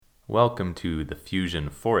Welcome to the Fusion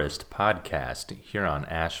Forest podcast here on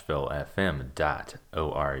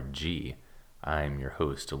AshevilleFM.org. I'm your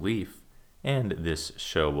host, Leaf, and this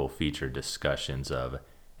show will feature discussions of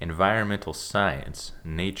environmental science,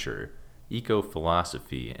 nature,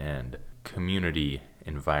 eco-philosophy, and community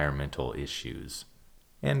environmental issues.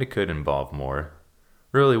 And it could involve more.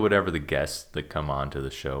 Really, whatever the guests that come on to the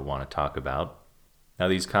show want to talk about. Now,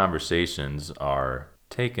 these conversations are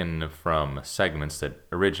taken from segments that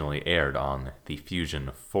originally aired on the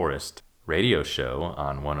Fusion Forest radio show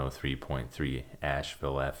on 103.3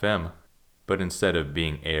 Asheville FM, but instead of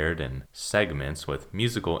being aired in segments with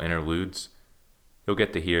musical interludes, you'll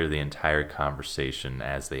get to hear the entire conversation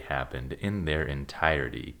as they happened in their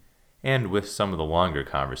entirety. And with some of the longer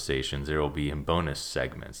conversations, there will be bonus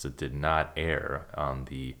segments that did not air on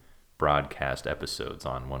the broadcast episodes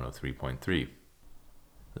on 103.3.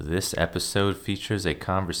 This episode features a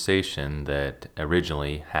conversation that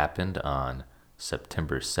originally happened on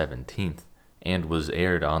September 17th and was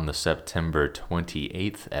aired on the September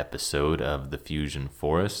 28th episode of the Fusion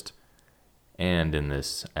Forest. And in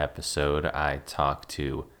this episode, I talked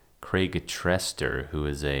to Craig Trester, who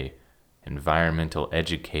is a environmental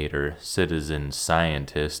educator, citizen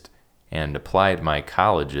scientist, and applied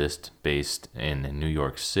mycologist based in New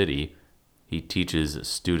York City. He teaches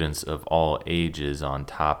students of all ages on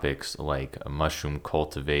topics like mushroom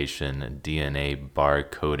cultivation, DNA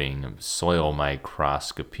barcoding, soil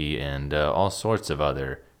microscopy, and all sorts of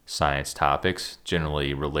other science topics,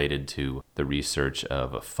 generally related to the research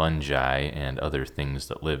of fungi and other things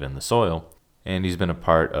that live in the soil. And he's been a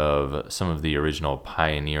part of some of the original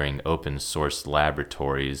pioneering open source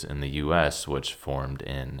laboratories in the U.S., which formed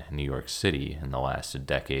in New York City in the last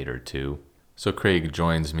decade or two. So Craig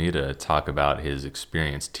joins me to talk about his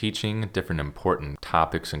experience teaching different important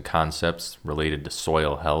topics and concepts related to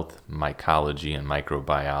soil health, mycology, and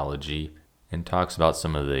microbiology, and talks about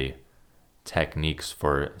some of the techniques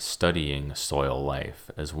for studying soil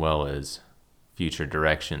life, as well as future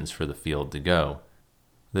directions for the field to go.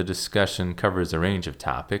 The discussion covers a range of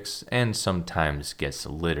topics and sometimes gets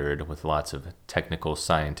littered with lots of technical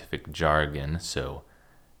scientific jargon, so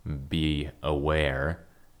be aware.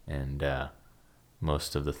 And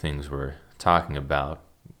most of the things we're talking about,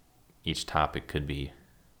 each topic could be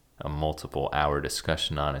a multiple-hour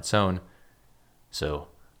discussion on its own. So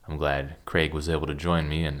I'm glad Craig was able to join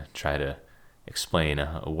me and try to explain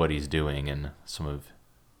what he's doing and some of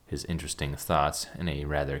his interesting thoughts in a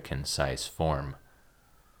rather concise form.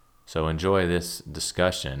 So enjoy this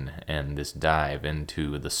discussion and this dive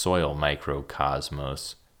into the soil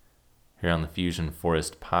microcosmos here on the Fusion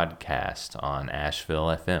Forest podcast on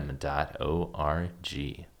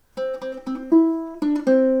AshevilleFM.org.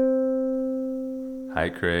 Hi,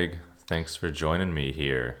 Craig. Thanks for joining me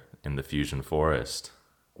here in the Fusion Forest.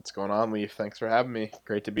 What's going on, Leaf? Thanks for having me.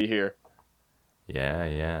 Great to be here.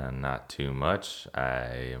 Yeah, not too much.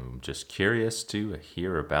 I am just curious to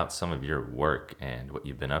hear about some of your work and what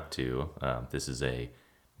you've been up to. This is a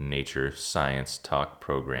nature science talk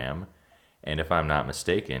program. And if I'm not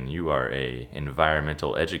mistaken, you are a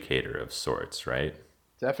environmental educator of sorts, right?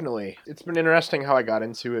 Definitely. It's been interesting how I got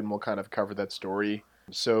into it, and we'll kind of cover that story.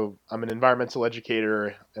 So I'm an environmental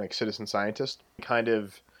educator and a citizen scientist, kind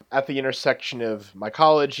of at the intersection of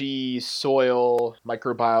mycology, soil,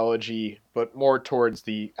 microbiology, but more towards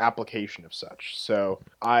the application of such. So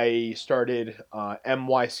I started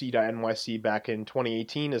myc.nyc back in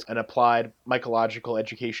 2018 as an applied mycological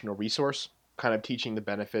educational resource, kind of teaching the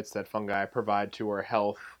benefits that fungi provide to our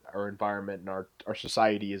health, our environment, and our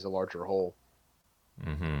society as a larger whole.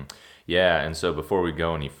 Mm-hmm. Yeah, and so before we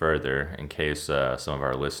go any further, in case some of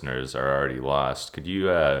our listeners are already lost, could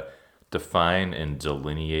you define and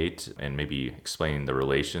delineate and maybe explain the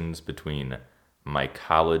relations between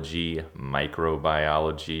mycology,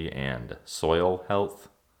 microbiology, and soil health?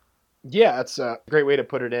 Yeah, that's a great way to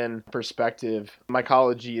put it in perspective.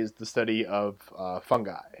 Mycology is the study of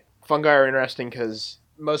fungi. Fungi are interesting because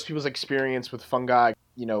most people's experience with fungi,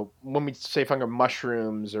 when we say fungi,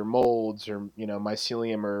 mushrooms or molds or,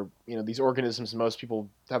 mycelium or, these organisms, most people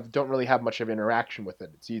don't really have much of interaction with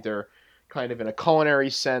it. It's either kind of in a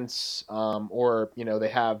culinary sense or, they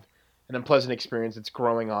have an unpleasant experience that's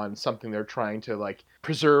growing on something they're trying to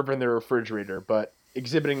preserve in their refrigerator, but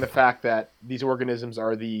exhibiting the fact that these organisms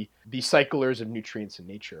are the cyclers of nutrients in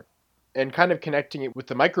nature. And kind of connecting it with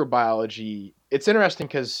the microbiology, it's interesting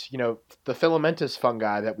because, the filamentous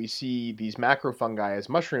fungi that we see, these macrofungi as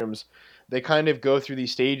mushrooms, they kind of go through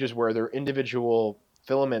these stages where their individual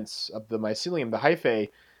filaments of the mycelium, the hyphae,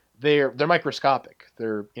 they're microscopic.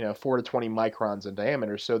 They're, 4 to 20 microns in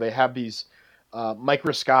diameter. So they have these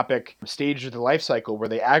microscopic stage of the life cycle where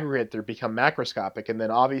they aggregate, they become macroscopic, and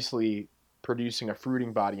then obviously producing a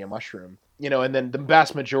fruiting body, a mushroom. And then the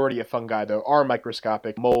vast majority of fungi though are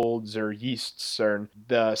microscopic molds or yeasts, or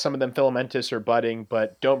some of them filamentous or budding,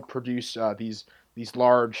 but don't produce these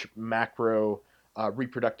large macro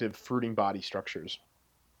reproductive fruiting body structures.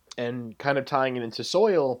 And kind of tying it into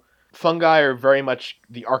soil, fungi are very much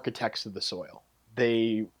the architects of the soil.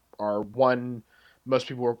 They are one. Most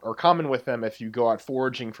people are common with them. If you go out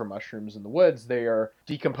foraging for mushrooms in the woods, they are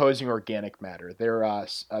decomposing organic matter. They're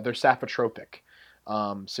saphotropic,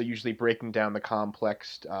 so usually breaking down the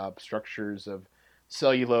complex structures of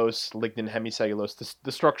cellulose, lignin, hemicellulose,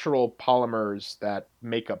 the structural polymers that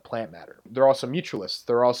make up plant matter. They're also mutualists.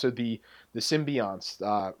 They're also the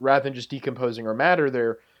symbionts. Rather than just decomposing our matter,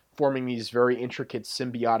 they're forming these very intricate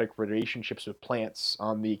symbiotic relationships with plants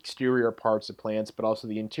on the exterior parts of plants, but also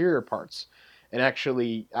the interior parts, and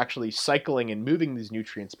actually cycling and moving these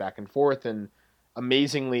nutrients back and forth. And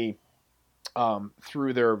amazingly,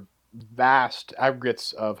 through their vast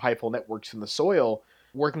aggregates of hyphal networks in the soil,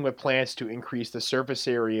 working with plants to increase the surface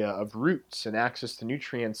area of roots and access to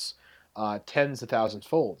nutrients tens of thousands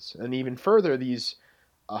folds. And even further, these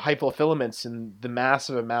hyphal filaments and the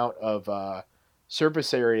massive amount of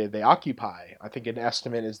surface area they occupy. I think an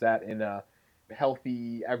estimate is that in a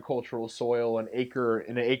healthy agricultural soil, an acre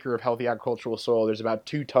of healthy agricultural soil, there's about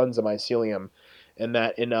 2 tons of mycelium, and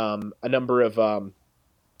that in a number of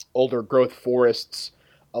older growth forests,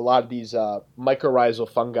 a lot of these mycorrhizal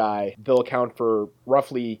fungi, they'll account for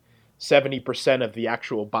roughly 70% of the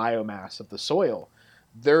actual biomass of the soil.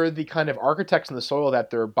 They're the kind of architects in the soil that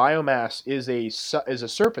their biomass is a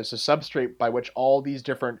surface, a substrate by which all these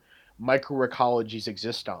different microecologies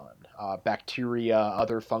exist on. Bacteria,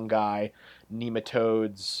 other fungi,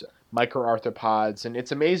 nematodes, microarthropods. And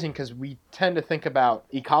it's amazing because we tend to think about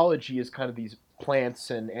ecology as kind of these plants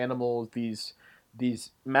and animals, these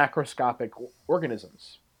macroscopic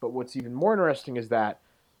organisms. But what's even more interesting is that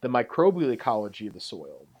the microbial ecology of the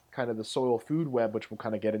soil, kind of the soil food web, which we'll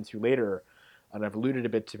kind of get into later, and I've alluded a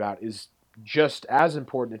bit about, is just as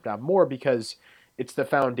important, if not more, because it's the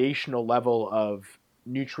foundational level of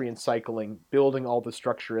nutrient cycling, building all the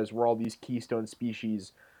structures where all these keystone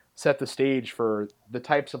species set the stage for the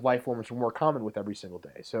types of life forms we're more common with every single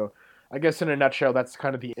day. So I guess in a nutshell, that's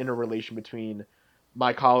kind of the interrelation between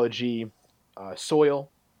mycology, soil,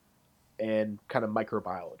 and kind of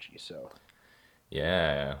microbiology. So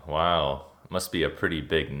Yeah, wow. Must be a pretty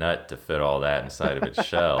big nut to fit all that inside of its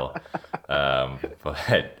shell.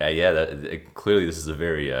 But yeah, clearly this is a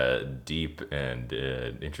very deep and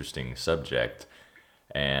interesting subject.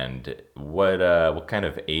 And what kind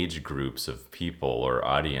of age groups of people or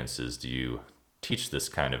audiences do you teach this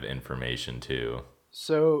kind of information to?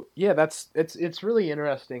 so yeah, it's really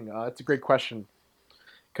interesting. It's a great question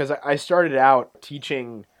because I started out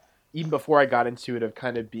teaching even before I got into it, of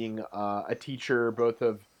kind of being a teacher, both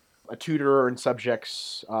of a tutor in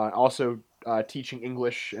subjects, also teaching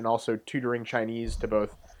English and also tutoring Chinese to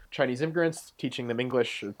both Chinese immigrants, teaching them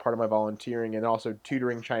English as part of my volunteering, and also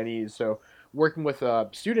tutoring Chinese. So working with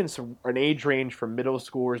students an age range from middle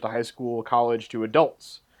schoolers to high school, college to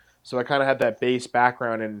adults. So I kind of had that base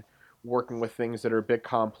background in working with things that are a bit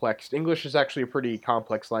complex. English is actually a pretty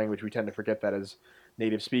complex language. We tend to forget that as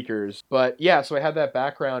native speakers. But yeah, so I had that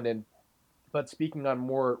background, and but speaking on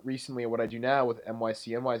more recently what I do now with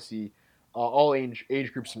NYC, all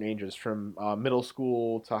age groups and ages from middle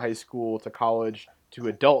school to high school to college to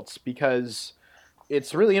adults, because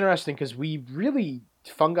it's really interesting because we really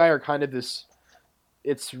fungi are kind of this.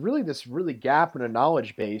 It's really this really gap in a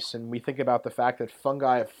knowledge base, and we think about the fact that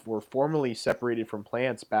fungi were formerly separated from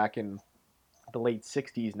plants back in the late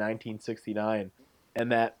 '60s, 1969,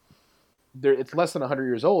 and that it's less than 100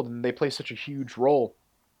 years old, and they play such a huge role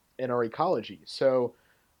in our ecology. So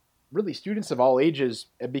really students of all ages,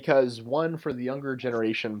 because one, for the younger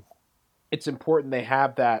generation, it's important they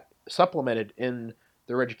have that supplemented in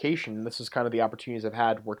their education. And this is kind of the opportunities I've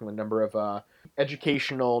had working with a number of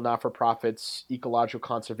educational not-for-profits, ecological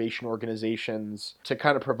conservation organizations, to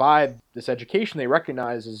kind of provide this education they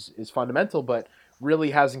recognize is fundamental, but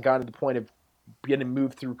really hasn't gotten to the point of getting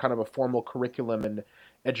moved through kind of a formal curriculum and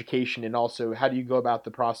education. And also, how do you go about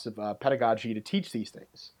the process of pedagogy to teach these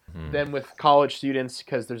things? Hmm. Then with college students,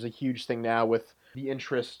 because there's a huge thing now with the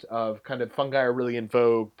interest of kind of fungi are really in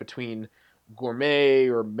vogue between gourmet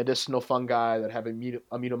or medicinal fungi that have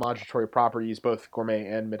immunomodulatory properties. Both gourmet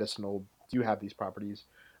and medicinal do have these properties.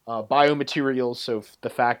 Biomaterials, so the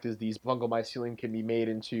fact is these fungal mycelium can be made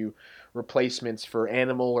into replacements for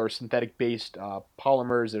animal or synthetic based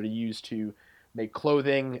polymers that are used to make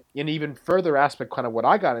clothing. An even further aspect, kind of what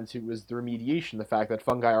I got into, was the remediation, the fact that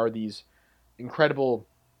fungi are these incredible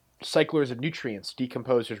cyclers of nutrients,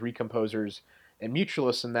 decomposers, recomposers, and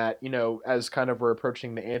mutualists. In that, as kind of we're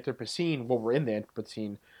approaching the Anthropocene, well, we're in the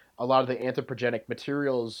Anthropocene, a lot of the anthropogenic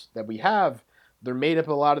materials that we have, they're made up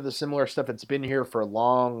of a lot of the similar stuff that's been here for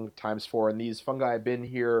long times for, and these fungi have been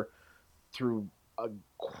here through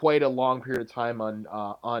quite a long period of time on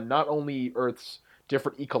not only Earth's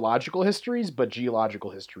different ecological histories, but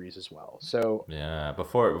geological histories as well. So Yeah,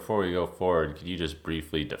 before we go forward, could you just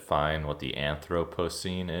briefly define what the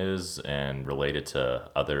Anthropocene is and relate it to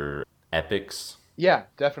other epochs? yeah,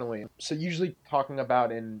 definitely. So usually talking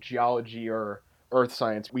about in geology or earth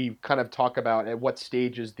science, we kind of talk about at what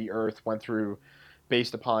stages the earth went through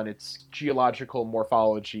based upon its geological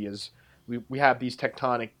morphology. As we have these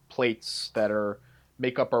tectonic plates that are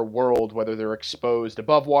make up our world, whether they're exposed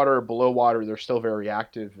above water or below water, they're still very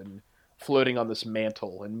active and floating on this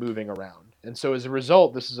mantle and moving around. And so as a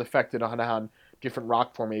result, this is affected on different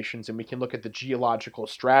rock formations, and we can look at the geological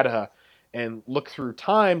strata and look through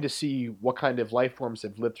time to see what kind of life forms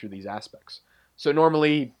have lived through these aspects. So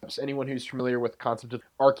normally, anyone who's familiar with the concept of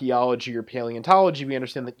archaeology or paleontology, we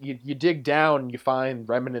understand that you dig down, you find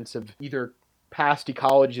remnants of either past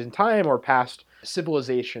ecologies in time or past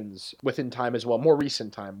civilizations within time as well, more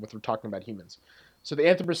recent time, if we're talking about humans. So the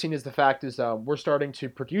Anthropocene is the fact is we're starting to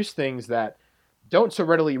produce things that don't so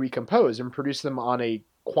readily recompose and produce them on a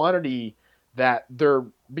quantity that they're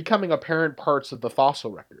becoming apparent parts of the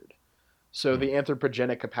fossil record. So Hmm. the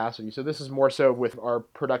anthropogenic capacity. So this is more so with our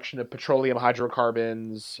production of petroleum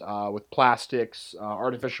hydrocarbons, with plastics,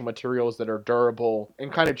 artificial materials that are durable,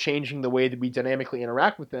 and kind of changing the way that we dynamically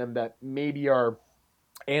interact with them. That maybe our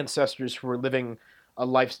ancestors who were living a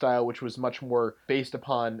lifestyle which was much more based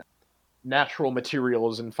upon natural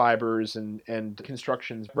materials and fibers and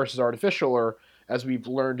constructions versus artificial, or as we've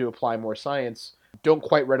learned to apply more science, don't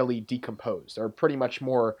quite readily decompose, are pretty much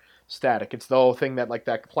more static. It's the whole thing that like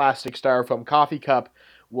that plastic styrofoam coffee cup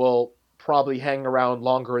will probably hang around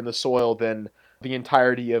longer in the soil than the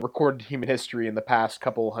entirety of recorded human history in the past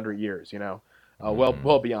couple hundred years,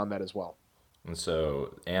 well beyond that as well. And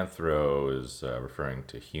so anthro is referring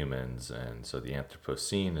to humans, and so the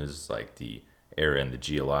Anthropocene is like the era in the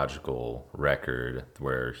geological record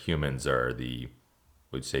where humans are the,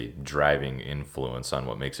 would say, driving influence on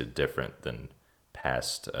what makes it different than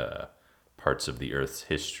past parts of the Earth's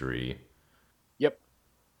history. Yep.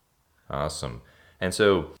 Awesome. And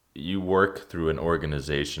so you work through an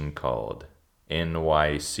organization called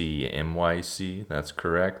NYCMYC, that's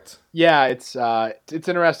correct? Yeah, it's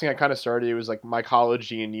interesting. I kind of started. It was like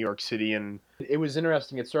mycology in New York City, and it was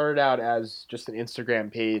interesting. It started out as just an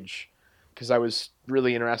Instagram page because I was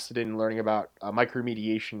really interested in learning about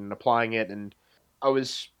micromediation and applying it. And I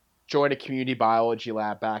was joined a community biology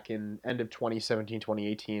lab back in end of 2017,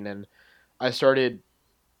 2018, and I started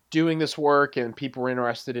doing this work and people were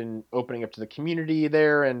interested in opening up to the community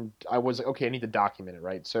there, and I was like, okay, I need to document it,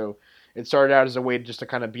 right? So it started out as a way just to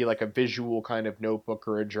kind of be like a visual kind of notebook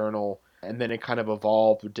or a journal, and then it kind of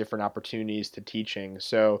evolved with different opportunities to teaching.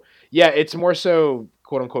 So yeah, it's more so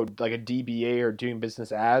quote unquote like a DBA or doing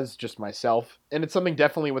business as just myself, and it's something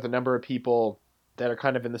definitely with a number of people that are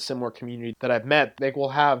kind of in the similar community that I've met. They will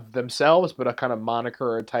have themselves, but a kind of moniker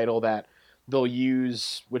or a title that they'll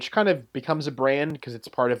use, which kind of becomes a brand because it's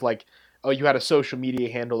part of like, oh, you had a social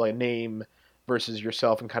media handle, like a name versus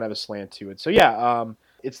yourself, and kind of a slant to it. So yeah,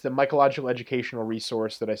 it's the mycological educational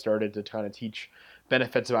resource that I started to kind of teach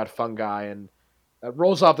benefits about fungi, and it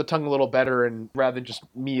rolls off the tongue a little better, and rather than just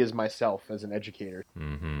me as myself as an educator.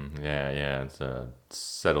 Yeah, yeah. It's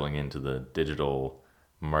settling into the digital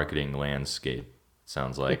marketing landscape,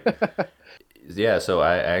 sounds like. Yeah, so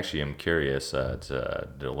I actually am curious to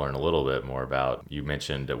learn a little bit more about. You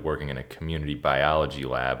mentioned working in a community biology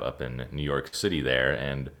lab up in New York City there,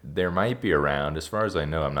 and there might be around, as far as I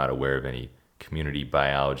know, I'm not aware of any community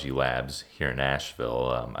biology labs here in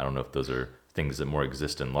Nashville. I don't know if those are things that more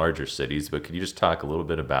exist in larger cities, but could you just talk a little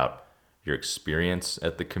bit about your experience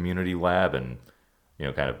at the community lab and,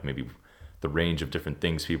 kind of maybe the range of different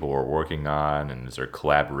things people were working on, and is there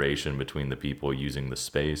collaboration between the people using the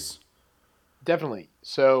space? Definitely.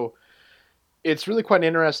 So it's really quite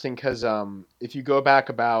interesting because if you go back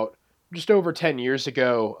about just over 10 years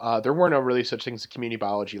ago, there were no really such things as community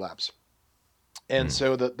biology labs. And Hmm.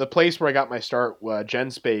 so the place where I got my start,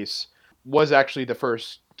 GenSpace, was actually the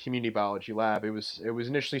first community biology lab. It was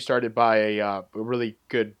initially started by a really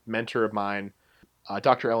good mentor of mine,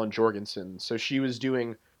 Dr. Ellen Jorgensen. So she was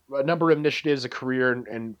doing a number of initiatives, a career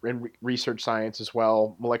in research science as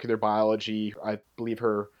well, molecular biology. I believe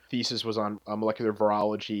her thesis was on molecular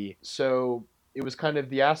virology. So it was kind of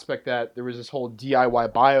the aspect that there was this whole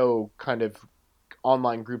DIY bio kind of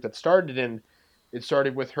online group that started, and it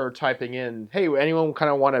started with her typing in, "Hey, anyone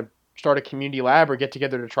kind of want to start a community lab or get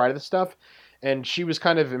together to try this stuff?" And she was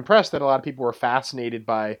kind of impressed that a lot of people were fascinated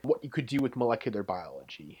by what you could do with molecular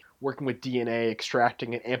biology, working with DNA,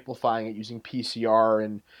 extracting it, amplifying it using PCR,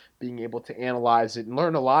 and being able to analyze it and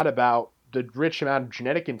learn a lot about the rich amount of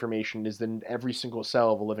genetic information is in every single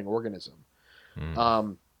cell of a living organism. Mm.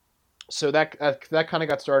 Um, so that kind of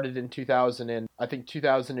got started in 2000, and I think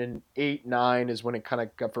 2008 9 is when it kind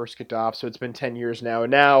of got first kicked off. So it's been 10 years now,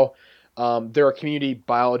 and now there are community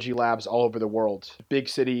biology labs all over the world, big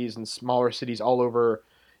cities and smaller cities all over.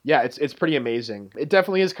 Yeah, it's pretty amazing. It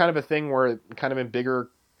definitely is kind of a thing where kind of in bigger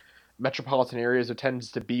metropolitan areas there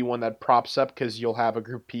tends to be one that props up because you'll have a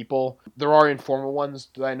group of people. There are informal ones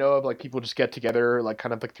that I know of, like people just get together like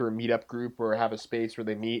kind of like through a meetup group or have a space where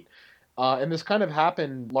they meet. And this kind of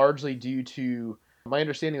happened largely due to my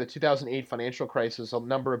understanding the 2008 financial crisis. A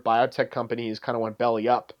number of biotech companies kind of went belly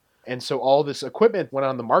up, and so all this equipment went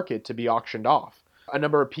on the market to be auctioned off. A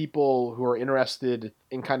number of people who are interested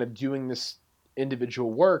in kind of doing this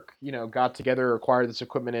individual work, got together, acquired this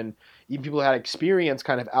equipment, and even people who had experience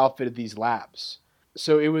kind of outfitted these labs.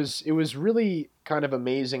 So it was really kind of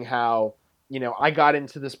amazing how I got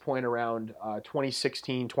into this point around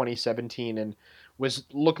 2016, 2017, and was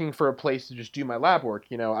looking for a place to just do my lab work.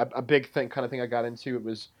 A big thing kind of thing I got into it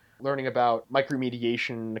was learning about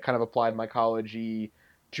micromediation, kind of applied mycology.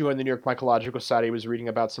 Joined the New York Mycological Society, was reading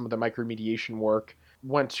about some of the micromediation work.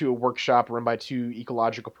 Went to a workshop run by two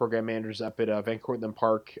ecological program managers up at Van Cortlandt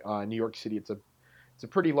Park, New York City. It's a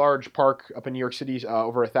pretty large park up in New York City,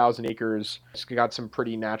 over 1,000 acres. It's got some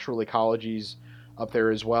pretty natural ecologies up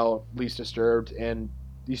there as well, least disturbed. And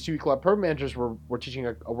these two club program managers were teaching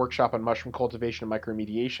a workshop on mushroom cultivation and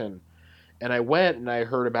micromediation. And I went and I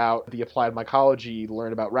heard about the applied mycology,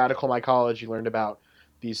 learned about radical mycology, learned about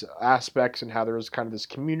these aspects and how there was kind of this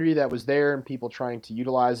community that was there and people trying to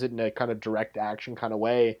utilize it in a kind of direct action kind of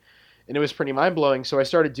way. And it was pretty mind blowing. So I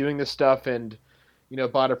started doing this stuff and,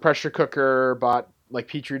 bought a pressure cooker, bought like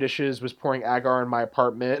petri dishes, was pouring agar in my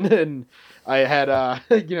apartment, and I had was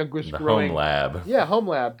The home growing. lab. Yeah, home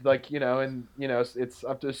lab, like and it's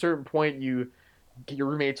up to a certain point your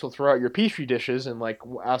roommates will throw out your petri dishes and like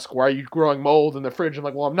ask why are you growing mold in the fridge. I'm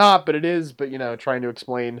like, well, I'm not, but it is. But trying to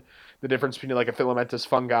explain the difference between like a filamentous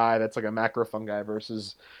fungi that's like a macrofungi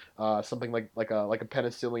versus something like a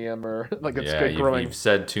penicillium or like it's Yeah, good you've growing.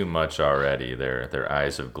 said too much already. Their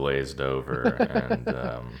eyes have glazed over, and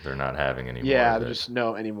they're not having any more Yeah, of they it. just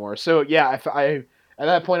know anymore. So yeah, if I at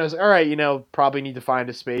that point I was like, all right, probably need to find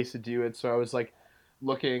a space to do it. So I was like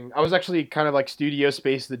looking. I was actually kind of like studio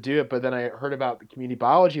space to do it, but then I heard about the community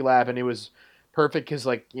biology lab, and it was perfect because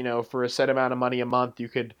like for a set amount of money a month, you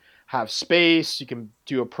could have space, you can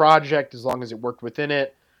do a project as long as it worked within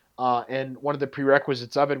it. And one of the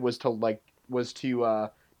prerequisites of it was to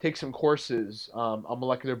take some courses on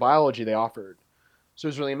molecular biology they offered. So it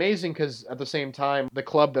was really amazing because at the same time, the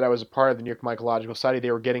club that I was a part of, the New York Mycological Society, they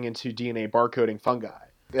were getting into DNA barcoding fungi.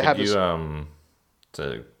 They Could had this, you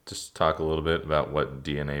to just talk a little bit about what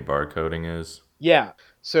DNA barcoding is? yeah.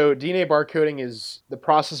 So DNA barcoding is the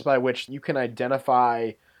process by which you can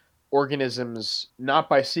identify organisms not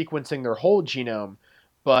by sequencing their whole genome,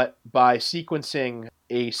 but by sequencing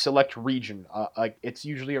a select region. Like it's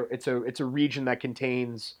usually it's a region that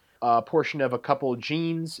contains a portion of a couple of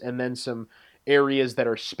genes and then some areas that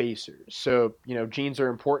are spacers. So genes are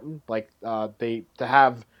important. Like they to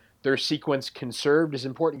have their sequence conserved is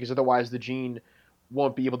important because otherwise the gene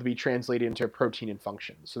won't be able to be translated into a protein and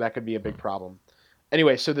function. So that could be a big problem.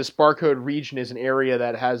 Anyway, so this barcode region is an area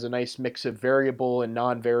that has a nice mix of variable and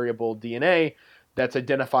non-variable DNA that's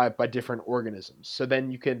identified by different organisms. So then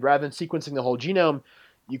you could, rather than sequencing the whole genome,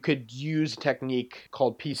 you could use a technique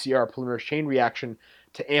called PCR, polymerase chain reaction,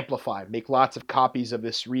 to amplify, make lots of copies of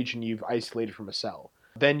this region you've isolated from a cell.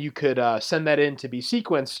 Then you could send that in to be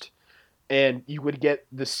sequenced, and you would get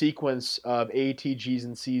the sequence of A, T, G's,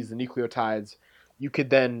 and C's, the nucleotides. You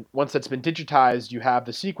could then, once that's been digitized, you have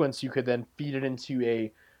the sequence, you could then feed it into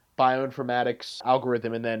a bioinformatics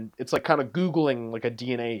algorithm, and then it's like kind of Googling like a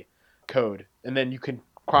DNA code. And then you can Hmm.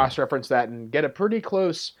 cross reference that and get a pretty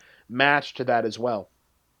close match to that as well.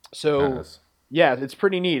 So, Yes. yeah, it's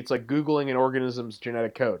pretty neat. It's like Googling an organism's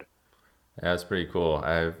genetic code. Yeah, that's pretty cool.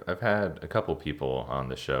 I've had a couple people on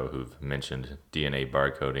the show who've mentioned DNA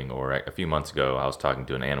barcoding, or a few months ago, I was talking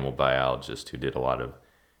to an animal biologist who did a lot of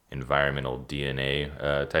environmental DNA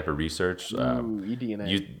type of research. Ooh,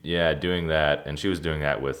 eDNA. Yeah, doing that, and she was doing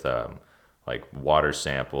that with like water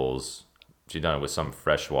samples. She'd done it with some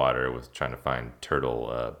fresh water, with trying to find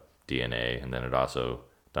turtle DNA, and then it also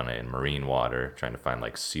done it in marine water, trying to find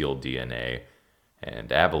like seal DNA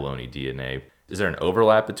and abalone DNA. Is there an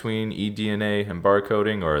overlap between eDNA and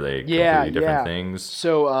barcoding, or are they Yeah, completely different yeah. things?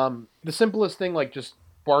 So the simplest thing, like just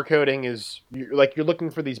barcoding, is you're looking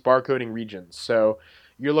for these barcoding regions. So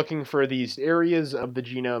you're looking for these areas of the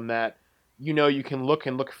genome that you can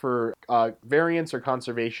look for variants or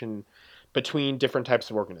conservation between different types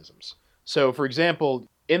of organisms. So, for example,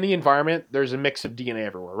 in the environment, there's a mix of DNA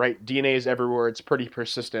everywhere, right? DNA is everywhere. It's pretty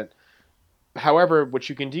persistent. However, what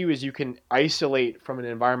you can do is you can isolate from an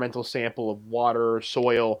environmental sample of water or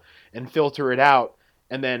soil and filter it out,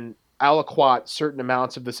 and then aliquot certain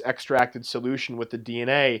amounts of this extracted solution with the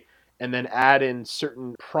DNA, and then add in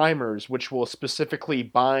certain primers which will specifically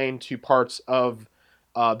bind to parts of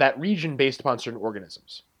that region based upon certain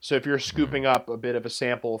organisms. So if you're Hmm. scooping up a bit of a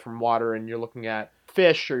sample from water and you're looking at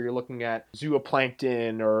fish, or you're looking at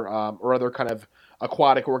zooplankton, or other kind of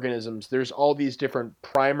aquatic organisms, there's all these different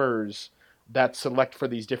primers that select for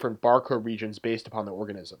these different barcode regions based upon the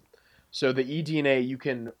organism. So the eDNA, you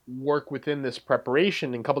can work within this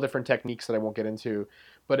preparation in a couple different techniques that I won't get into,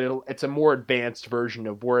 but it's a more advanced version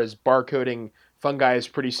of, whereas barcoding fungi is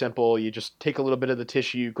pretty simple. You just take a little bit of the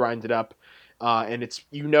tissue, grind it up, and it's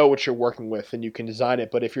what you're working with and you can design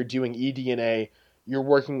it. But if you're doing eDNA, you're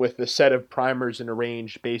working with a set of primers and a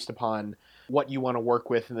range based upon what you want to work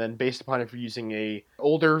with, and then based upon if you're using a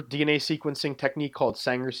older DNA sequencing technique called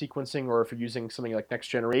Sanger sequencing, or if you're using something like next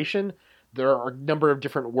generation, there are a number of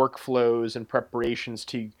different workflows and preparations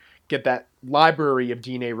to get that library of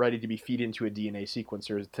DNA ready to be fed into a DNA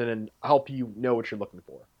sequencer to then help you know what you're looking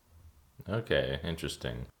for. Okay,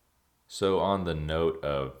 interesting. So, on the note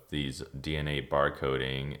of these DNA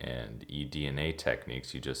barcoding and eDNA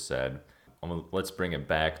techniques you just said, let's bring it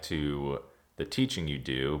back to the teaching you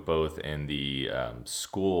do, both in the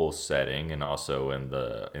school setting and also in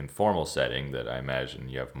the informal setting that I imagine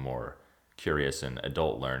you have more curious and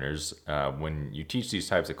adult learners. When you teach these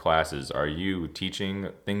types of classes, are you teaching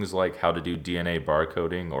things like how to do DNA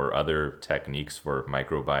barcoding or other techniques for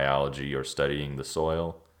microbiology or studying the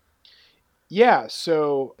soil? Yeah,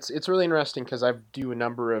 so it's really interesting because I do a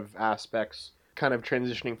number of aspects kind of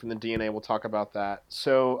transitioning from the DNA. We'll talk about that.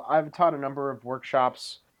 So I've taught a number of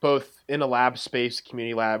workshops, both in a lab space,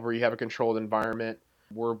 community lab, where you have a controlled environment,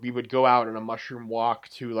 where we would go out on a mushroom walk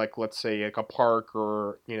to, like, let's say, like a park,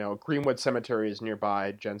 or Greenwood Cemetery is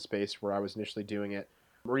nearby, Gen Space, where I was initially doing it,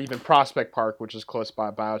 or even Prospect Park, which is close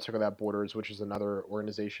by, Biotech Without Borders, which is another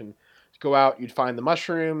organization. Go out, you'd find the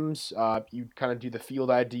mushrooms, you'd kind of do the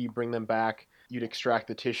field ID, bring them back, you'd extract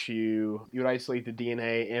the tissue, you'd isolate the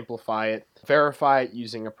DNA, amplify it, verify it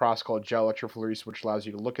using a process called gel electrophoresis, which allows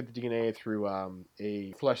you to look at the DNA through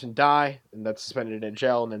a fluorescent dye, and that's suspended in a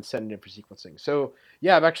gel, and then send it in for sequencing. So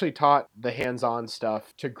yeah, I've actually taught the hands-on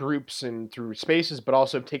stuff to groups and through spaces, but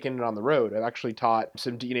also taken it on the road. I've actually taught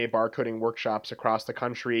some DNA barcoding workshops across the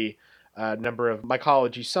country, a number of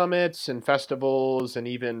mycology summits and festivals, and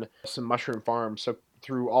even some mushroom farms. So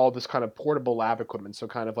through all this kind of portable lab equipment, so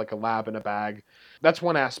kind of like a lab in a bag. That's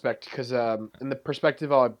one aspect, because in the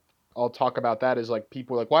perspective I'll talk about that is, like,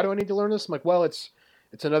 people are like, why do I need to learn this? I'm like, well, it's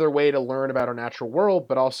another way to learn about our natural world,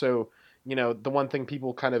 but also, the one thing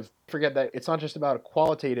people kind of forget, that it's not just about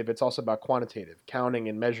qualitative, it's also about quantitative, counting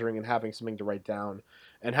and measuring and having something to write down,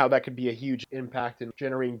 and how that could be a huge impact in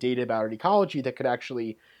generating data about an ecology that could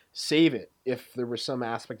actually save it if there was some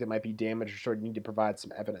aspect that might be damaged, or sort of need to provide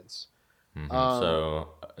some evidence. Hmm. Um,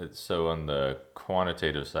 So on the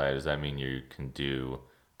quantitative side, does that mean you can do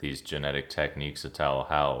these genetic techniques to tell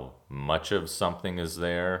how much of something is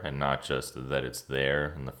there and not just that it's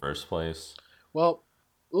there in the first place? well,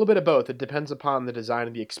 a little bit of both. It depends upon the design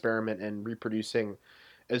of the experiment and reproducing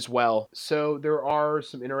as well. So there are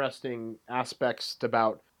some interesting aspects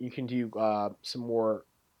about, you can do some more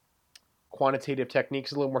quantitative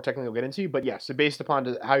techniques, a little more technical to get into, but yeah, so based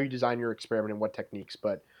upon how you design your experiment and what techniques,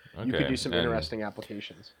 but you could Okay, do some interesting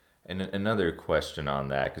applications. and another question on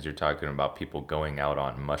that, because you're talking about people going out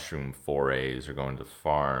on mushroom forays or going to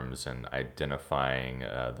farms and identifying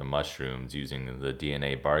the mushrooms using the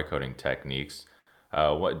DNA barcoding techniques.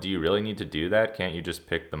 What do you really need to do that? Can't you just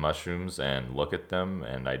pick the mushrooms and look at them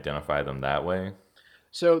and identify them that way?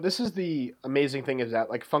 So this is the amazing thing, is that,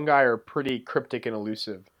 like, fungi are pretty cryptic and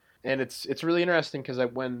elusive. And it's really interesting because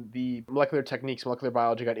when the molecular techniques, molecular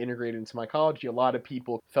biology got integrated into mycology, a lot of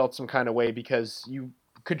people felt some kind of way, because you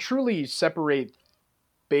could truly separate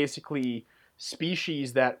basically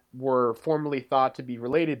species that were formerly thought to be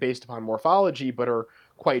related based upon morphology, but are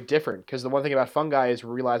quite different. Because the one thing about fungi is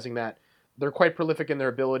we're realizing that they're quite prolific in their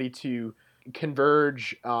ability to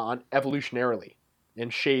converge on evolutionarily. in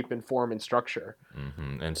shape and form and structure.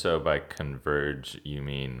 And so by converge, you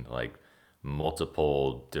mean like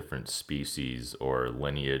multiple different species or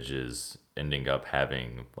lineages ending up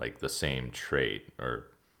having like the same trait, or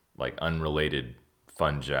like unrelated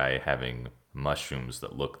fungi having mushrooms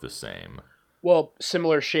that look the same. Well,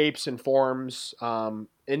 similar shapes and forms, and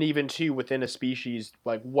even too within a species,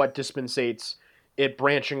 like what dispensates it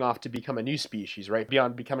branching off to become a new species, right?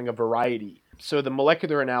 Beyond becoming a variety. So the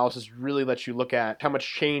molecular analysis really lets you look at how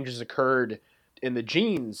much change has occurred in the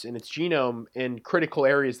genes, in its genome, in critical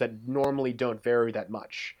areas that normally don't vary that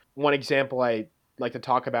much. One example I like to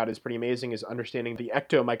talk about is pretty amazing is understanding the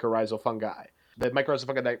ectomycorrhizal fungi, the mycorrhizal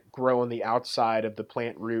fungi that grow on the outside of the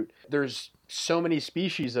plant root. There's so many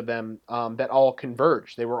species of them that all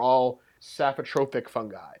converge. They were all saprotrophic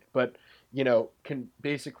fungi, but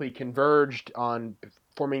basically converged on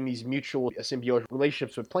forming these mutual symbiotic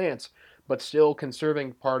relationships with plants, but still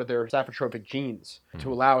conserving part of their saprotrophic genes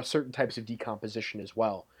to allow certain types of decomposition as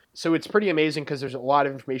well. So it's pretty amazing because there's a lot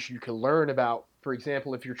of information you can learn about. For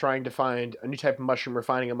example, if you're trying to find a new type of mushroom or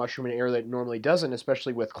finding a mushroom in an area that normally doesn't,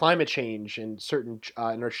 especially with climate change and certain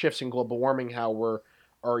and our shifts in global warming, how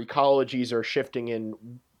our ecologies are shifting in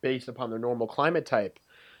based upon their normal climate type.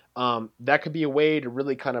 That could be a way to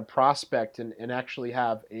really kind of prospect and actually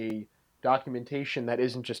have a documentation that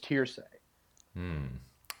isn't just hearsay.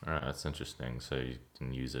 All right, that's interesting. So you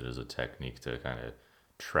can use it as a technique to kind of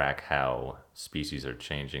track how species are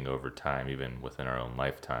changing over time, even within our own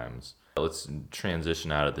lifetimes. Let's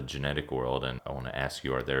transition out of the genetic world, and I want to ask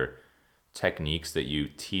you: are there techniques that you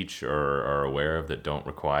teach or are aware of that don't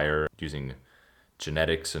require using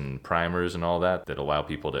genetics and primers and all that, that allow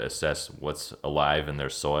people to assess what's alive in their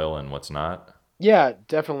soil and what's not? Yeah,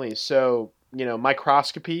 definitely. So,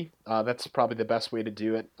 microscopy, that's probably the best way to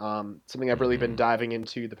do it. Something I've really been diving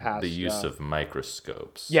into the The past. use of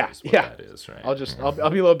microscopes Yeah, is what yeah. that is, right? I'll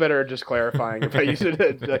be a little better at just clarifying if I use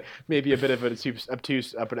it maybe a bit of an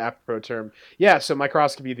obtuse up an apropos term. Yeah, so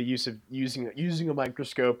microscopy, the use of using a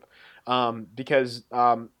microscope, because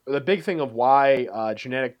the big thing of why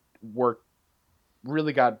genetic work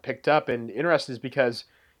really got picked up and interested is because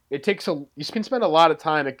you can spend a lot of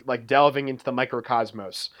time like delving into the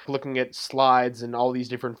microcosmos, looking at slides and all these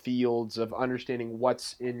different fields of understanding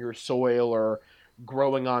what's in your soil or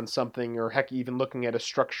growing on something, or heck, even looking at the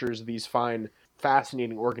structures of these fine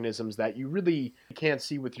fascinating organisms that you really can't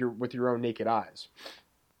see with your own naked eyes.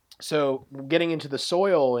 So getting into the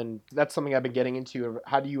soil, and that's something I've been getting into, of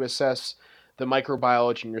how do you assess the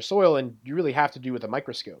microbiology in your soil, and you really have to do with a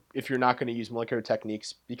microscope if you're not going to use molecular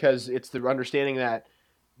techniques, because it's the understanding that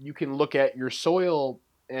you can look at your soil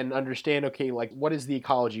and understand, okay, like what is the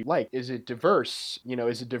ecology like? Is it diverse?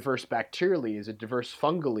 Is it diverse bacterially? Is it diverse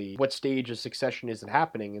fungally? What stage of succession is it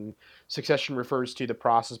happening? And succession refers to the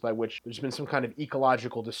process by which there's been some kind of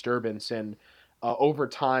ecological disturbance, and over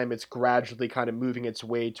time it's gradually kind of moving its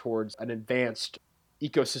way towards an advanced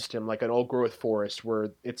ecosystem like an old growth forest where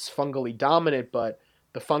it's fungally dominant, but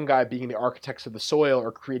the fungi, being the architects of the soil,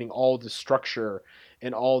 are creating all this structure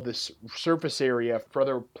and all this surface area for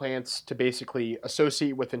other plants to basically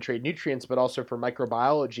associate with and trade nutrients, but also for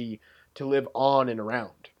microbiology to live on and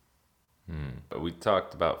around. But we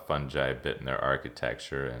talked about fungi a bit in their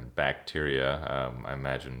architecture, and bacteria, I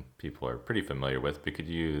imagine people are pretty familiar with, but could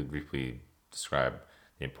you briefly describe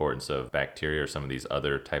the importance of bacteria or some of these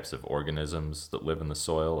other types of organisms that live in the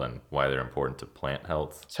soil and why they're important to plant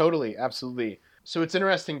health? Totally, absolutely. So it's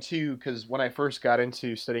interesting too, because when I first got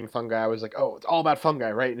into studying fungi, I was like, "Oh, it's all about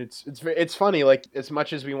fungi, right?" And it's funny. Like, as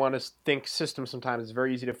much as we want to think systems, sometimes it's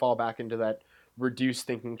very easy to fall back into that reduced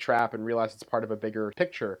thinking trap and realize it's part of a bigger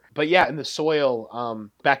picture. But yeah, in the soil,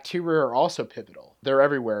 bacteria are also pivotal. They're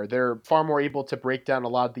everywhere. They're far more able to break down a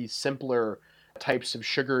lot of these simpler types of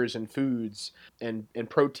sugars and foods and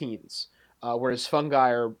proteins, whereas fungi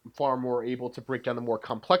are far more able to break down the more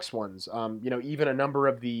complex ones. Even a number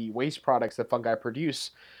of the waste products that fungi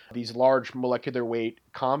produce, these large molecular weight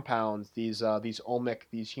compounds, these ulmic,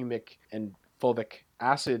 these humic, and fulvic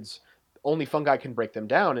acids, only fungi can break them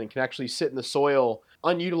down and can actually sit in the soil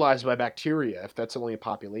unutilized by bacteria if that's only a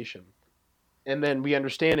population. And then we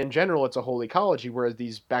understand in general it's a whole ecology, whereas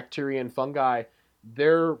these bacteria and fungi,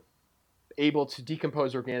 they're able to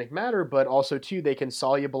decompose organic matter, but also too they can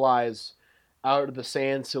solubilize out of the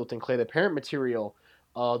sand, silt, and clay, the parent material,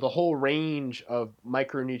 the whole range of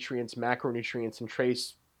micronutrients, macronutrients, and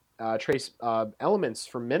trace elements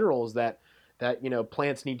from minerals that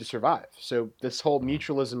plants need to survive. So this whole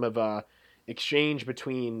mutualism of exchange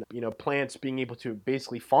between plants being able to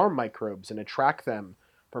basically farm microbes and attract them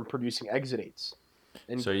from producing exudates.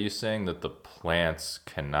 And So are you saying that the plants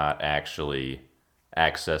cannot actually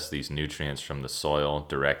access these nutrients from the soil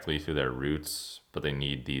directly through their roots, but they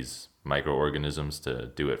need these microorganisms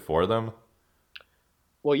to do it for them.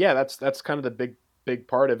 Well, yeah, that's kind of the big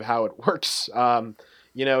part of how it works.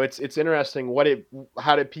 It's interesting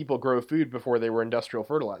how did people grow food before they were industrial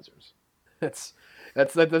fertilizers? That's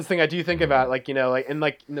that's the thing I do think about. Mm,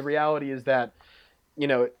 And the reality is that you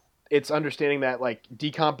know it's understanding that like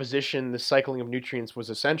decomposition, the cycling of nutrients was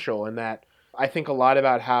essential, and that I think a lot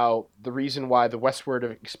about how the reason why the westward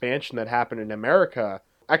expansion that happened in America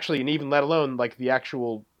actually, and even let alone like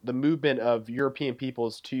the movement of European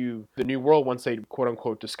peoples to the New World once they quote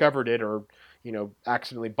unquote discovered it, or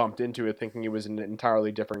accidentally bumped into it thinking it was an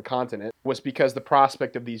entirely different continent, was because the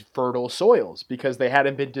prospect of these fertile soils, because they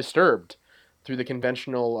hadn't been disturbed through the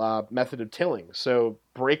conventional method of tilling. So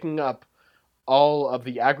breaking up all of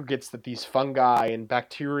the aggregates that these fungi and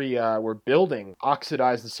bacteria were building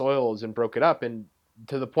oxidized the soils and broke it up, and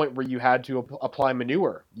to the point where you had to apply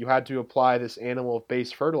manure. You had to apply this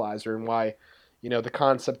animal-based fertilizer, and why, the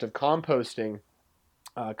concept of composting,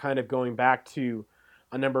 kind of going back to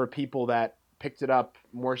a number of people that picked it up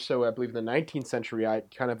more so, I believe, in the 19th century.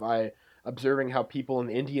 I observing how people in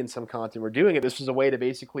the Indian subcontinent were doing it. This was a way to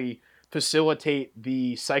basically facilitate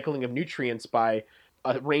the cycling of nutrients by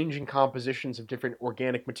arranging compositions of different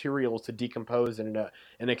organic materials to decompose in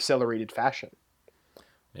an accelerated fashion.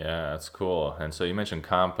 yeah, that's cool. And so you mentioned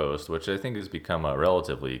compost, which I think has become a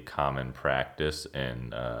relatively common practice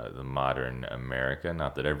in the modern America.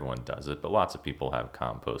 Not that everyone does it, but lots of people have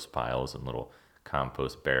compost piles and little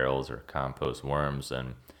compost barrels or compost worms,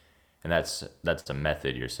 and that's a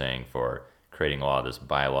method you're saying for creating a lot of this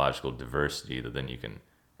biological diversity that then you can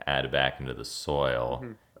add back into the soil.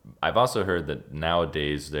 Mm-hmm. I've also heard that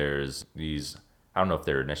nowadays there's these, I don't know if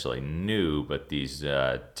they're initially new, but these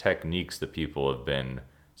techniques that people have been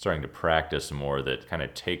starting to practice more that kind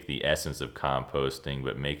of take the essence of composting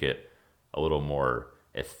but make it a little more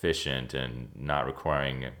efficient and not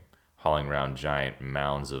requiring hauling around giant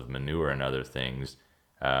mounds of manure and other things.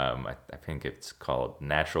 I think it's called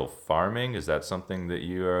natural farming. Is that something that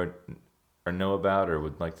you are or know about or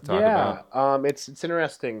would like to talk Yeah, about? it's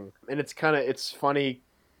interesting, and it's funny.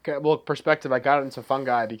 Well, perspective. I got into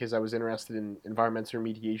fungi because I was interested in environmental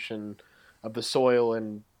remediation of the soil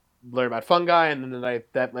and learn about fungi, and then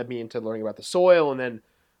that led me into learning about the soil, and then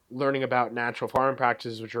learning about natural farming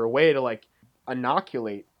practices, which are a way to like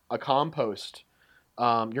inoculate a compost,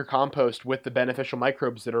 your compost with the beneficial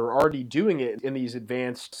microbes that are already doing it in these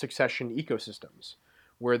advanced succession ecosystems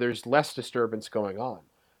where there's less disturbance going on.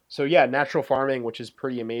 So yeah, natural farming, which is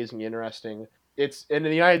pretty amazing, interesting. It's and in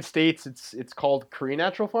the United States, it's called Korean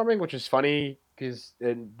natural farming, which is funny because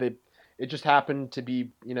it just happened to be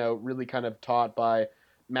really kind of taught by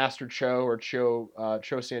Master Cho or Cho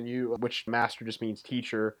San Yu, which master just means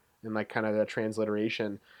teacher in like kind of a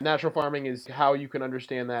transliteration. Natural farming is how you can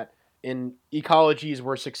understand that in ecologies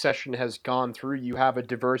where succession has gone through, you have a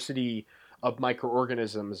diversity of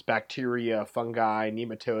microorganisms, bacteria, fungi,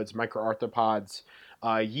 nematodes, microarthropods,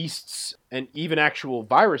 yeasts, and even actual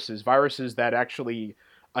viruses that actually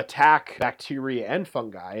attack bacteria and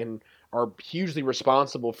fungi and are hugely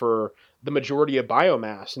responsible for the majority of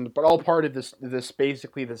biomass, and but all part of this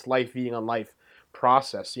basically this life being on life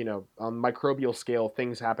process. On microbial scale,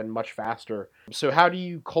 things happen much faster. So how do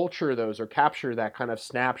you culture those or capture that kind of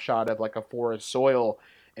snapshot of like a forest soil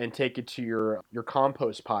and take it to your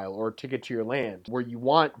compost pile or take it to your land where you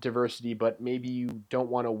want diversity, but maybe you don't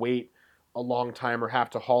want to wait a long time or have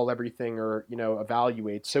to haul everything or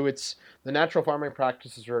evaluate. So it's the natural farming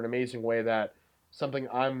practices are an amazing way that something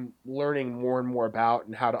I'm learning more and more about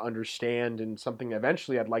and how to understand, and something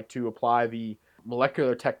eventually I'd like to apply the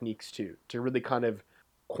molecular techniques to really kind of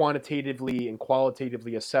quantitatively and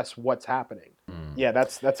qualitatively assess what's happening. Mm. Yeah,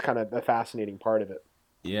 that's kind of the fascinating part of it.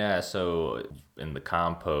 Yeah, so in the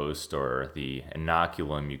compost or the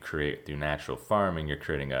inoculum you create through natural farming, you're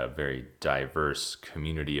creating a very diverse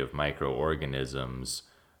community of microorganisms,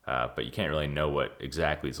 but you can't really know what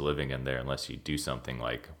exactly is living in there unless you do something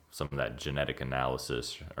like some of that genetic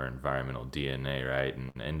analysis or environmental DNA, right?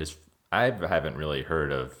 And just I haven't really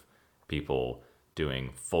heard of people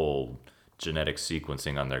doing full genetic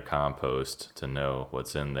sequencing on their compost to know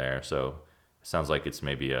what's in there. So it sounds like it's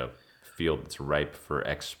maybe a field that's ripe for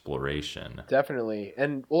exploration. Definitely.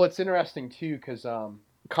 And well, it's interesting too because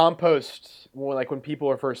compost, well, like when people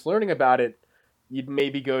are first learning about it, you'd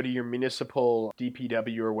maybe go to your municipal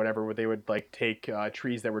DPW or whatever, where they would like take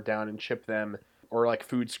trees that were down and chip them, or like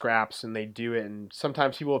food scraps, and they do it. And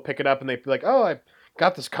sometimes people will pick it up and they'd be like, "Oh, I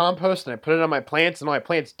got this compost and I put it on my plants, and all my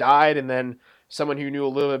plants died." And then someone who knew a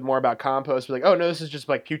little bit more about compost was like, "Oh no, this is just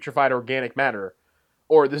like putrefied organic matter,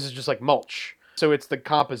 or this is just like mulch." So it's the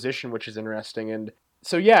composition which is interesting. And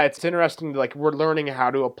so yeah, it's interesting, like we're learning how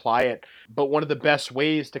to apply it, but one of the best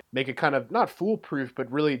ways to make it kind of not foolproof,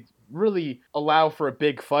 but really allow for a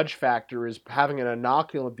big fudge factor is having an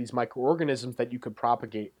inoculum of these microorganisms that you could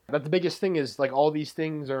propagate. That the biggest thing is like all these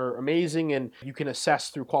things are amazing and you can assess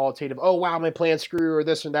through qualitative, oh wow, my plants grew or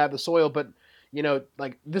this or that, the soil, but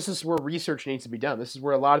like this is where research needs to be done. This is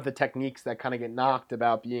where a lot of the techniques that kind of get knocked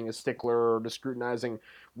about being a stickler or to scrutinizing,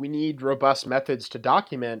 we need robust methods to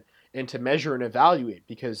document and to measure and evaluate,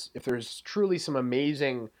 because if there's truly some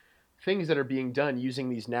amazing things that are being done using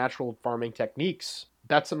these natural farming techniques,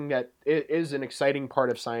 that's something that is an exciting part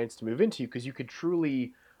of science to move into, because you could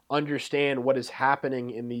truly understand what is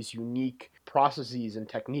happening in these unique processes and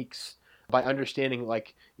techniques by understanding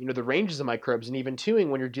the ranges of microbes. And even too,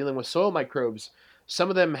 when you're dealing with soil microbes, some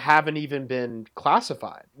of them haven't even been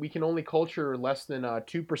classified. We can only culture less than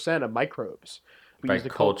 2% of microbes. We By use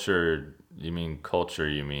the culture, you mean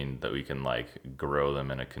that we can like grow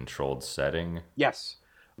them in a controlled setting, Yes.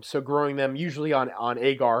 So growing them usually on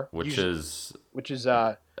agar, which is which is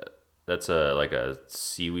that's a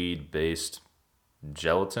seaweed based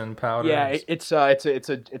gelatin yeah, powder. it's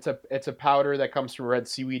a powder that comes from red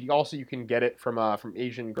seaweed. Also, you can get it from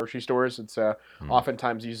Asian grocery stores. It's Hmm.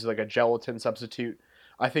 oftentimes used as like a gelatin substitute.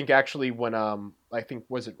 I think actually when I think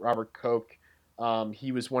was it Robert Koch,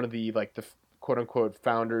 he was one of the quote unquote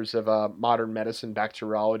founders of modern medicine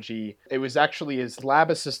bacteriology. It was actually his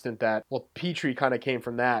lab assistant that, well, Petrie kind of came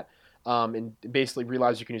from that. And basically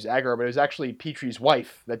realized you can use agar, but it was actually Petrie's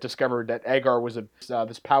wife that discovered that agar was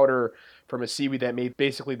this powder from a seaweed that made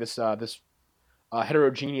basically this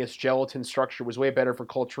heterogeneous gelatin structure, was way better for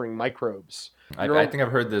culturing microbes. I think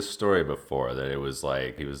I've heard this story before, that it was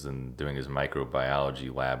like he was doing his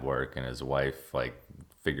microbiology lab work, and his wife like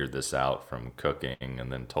figured this out from cooking,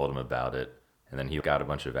 and then told him about it, and then he got a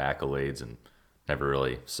bunch of accolades and never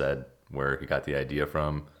really said where he got the idea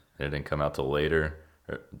from. And it didn't come out till later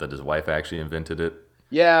that his wife actually invented it.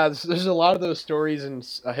 Yeah, there's a lot of those stories in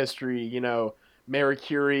history. Mary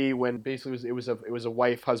Curie, when basically it was a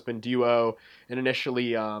wife husband duo, and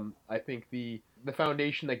initially, I think the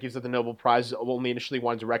foundation that gives it the Nobel Prize only initially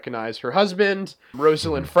wanted to recognize her husband,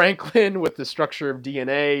 Rosalind Franklin, with the structure of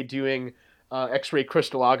DNA, doing X-ray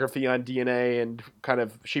crystallography on DNA, and kind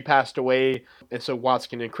of she passed away, and so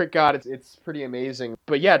Watson and Crick got it. It's pretty amazing.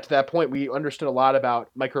 But yeah, to that point, we understood a lot about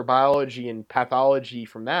microbiology and pathology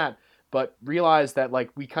from that, but realized that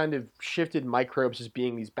we kind of shifted microbes as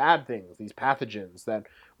being these bad things, these pathogens, that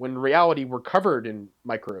when in reality we're covered in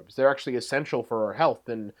microbes. They're actually essential for our health,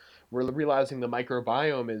 and we're realizing the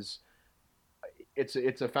microbiome is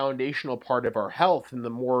it's a foundational part of our health, and the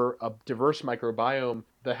more a diverse microbiome,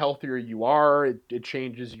 the healthier you are. It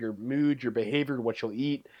changes your mood, your behavior, what you'll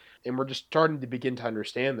eat, and we're just starting to begin to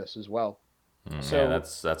understand this as well. Yeah, So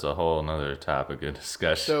that's a whole nother topic of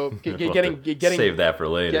discussion. so We'll have to save that for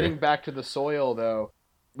later. getting back to the soil, though,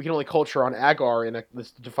 we can only culture on agar in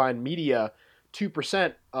this defined media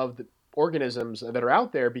 2% of the organisms that are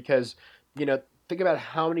out there, because think about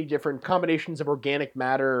how many different combinations of organic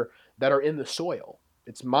matter that are in the soil.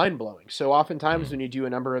 It's mind blowing. So oftentimes Hmm. when you do a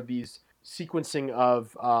number of these sequencing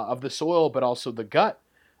of the soil, but also the gut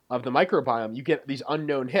of the microbiome, you get these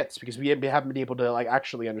unknown hits because we haven't been able to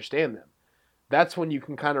actually understand them. That's when you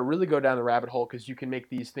can kind of really go down the rabbit hole, because you can make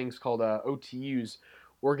these things called OTUs,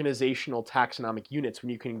 organizational taxonomic units, when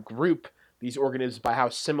you can group these organisms by how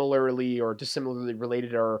similarly or dissimilarly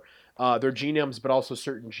related are their genomes, but also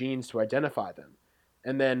certain genes to identify them.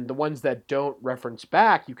 And then the ones that don't reference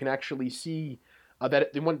back, you can actually see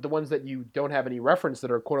that the ones that you don't have any reference,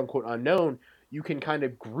 that are quote unquote unknown, you can kind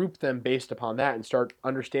of group them based upon that and start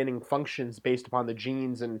understanding functions based upon the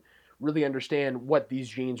genes, and really understand what these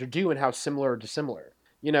genes are doing and how similar or dissimilar.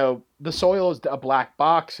 The soil is a black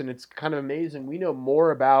box, and it's kind of amazing. We know more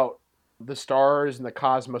about the stars and the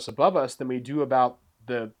cosmos above us than we do about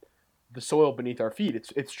the soil beneath our feet.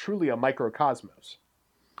 It's truly a microcosmos.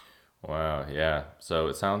 Wow, yeah. So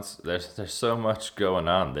it sounds there's so much going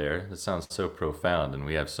on there. It sounds so profound, and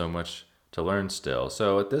we have so much to learn still.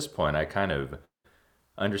 So at this point, I kind of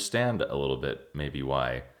understand a little bit maybe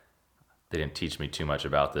why they didn't teach me too much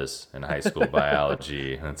about this in high school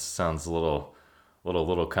biology. It sounds a little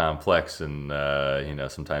complex, and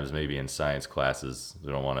sometimes maybe in science classes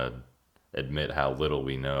we don't want to admit how little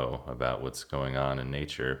we know about what's going on in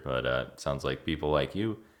nature. But it sounds like people like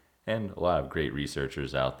you and a lot of great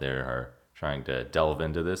researchers out there are trying to delve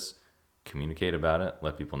into this, communicate about it,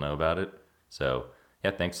 let people know about it. So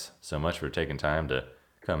yeah, thanks so much for taking time to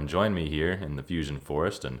come join me here in the Fusion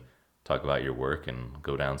Forest and talk about your work and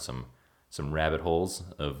go down some rabbit holes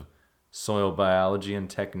of soil biology and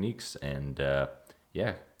techniques. And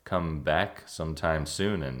yeah, come back sometime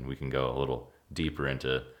soon and we can go a little deeper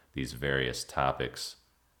into these various topics.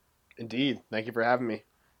 Indeed. Thank you for having me.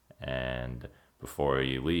 And before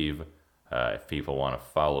you leave, if people want to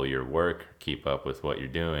follow your work, keep up with what you're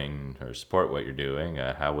doing, or support what you're doing,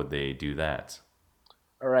 how would they do that?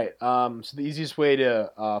 All right. So the easiest way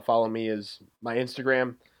to follow me is my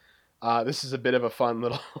Instagram. This is a bit of a fun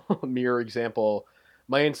little mirror example.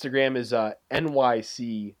 My Instagram is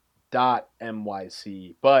nyc.myc.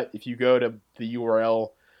 But if you go to the URL,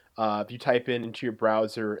 if you type in into your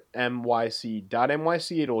browser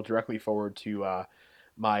myc.myc, it'll directly forward to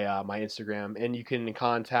my Instagram, and you can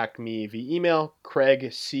contact me via email,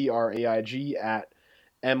 Craig Craig at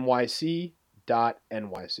myc.nyc.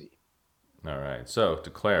 All right. So to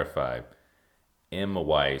clarify,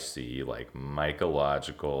 MYC like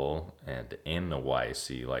mycological and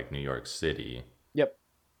NYC like New York City. Yep,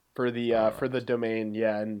 All for the right. domain,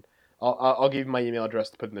 yeah, and I'll give you my email address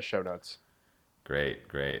to put in the show notes. Great,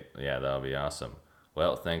 great. Yeah, that'll be awesome.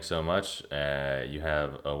 Well, thanks so much. You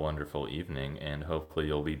have a wonderful evening, and hopefully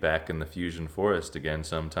you'll be back in the Fusion Forest again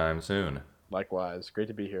sometime soon. Likewise, great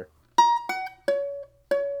to be here.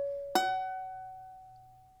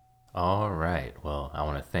 All right. Well, I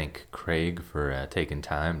want to thank Craig for taking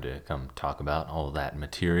time to come talk about all that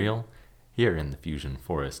material here in the Fusion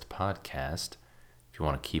Forest podcast. If you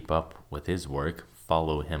want to keep up with his work,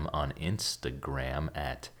 follow him on Instagram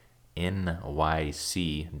at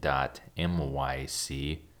nyc.myc,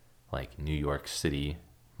 like New York City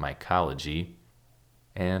mycology.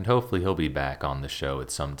 And hopefully he'll be back on the show at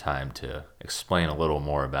some time to explain a little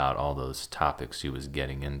more about all those topics he was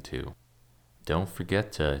getting into. Don't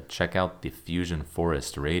forget to check out the Fusion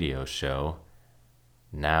Forest radio show,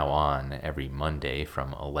 now on every Monday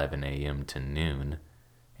from 11 a.m. to noon,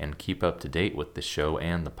 and keep up to date with the show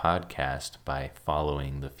and the podcast by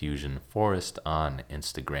following the Fusion Forest on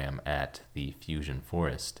Instagram at the Fusion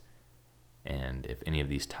Forest. And if any of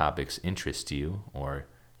these topics interest you, or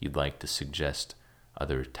you'd like to suggest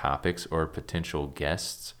other topics or potential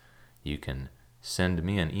guests, you can send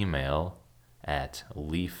me an email at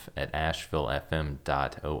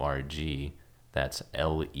leaf@ashevillefm.org. That's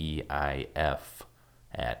LEIF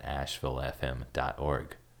at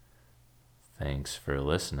ashevillefm.org. Thanks for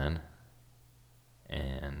listening,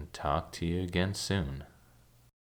 and talk to you again soon.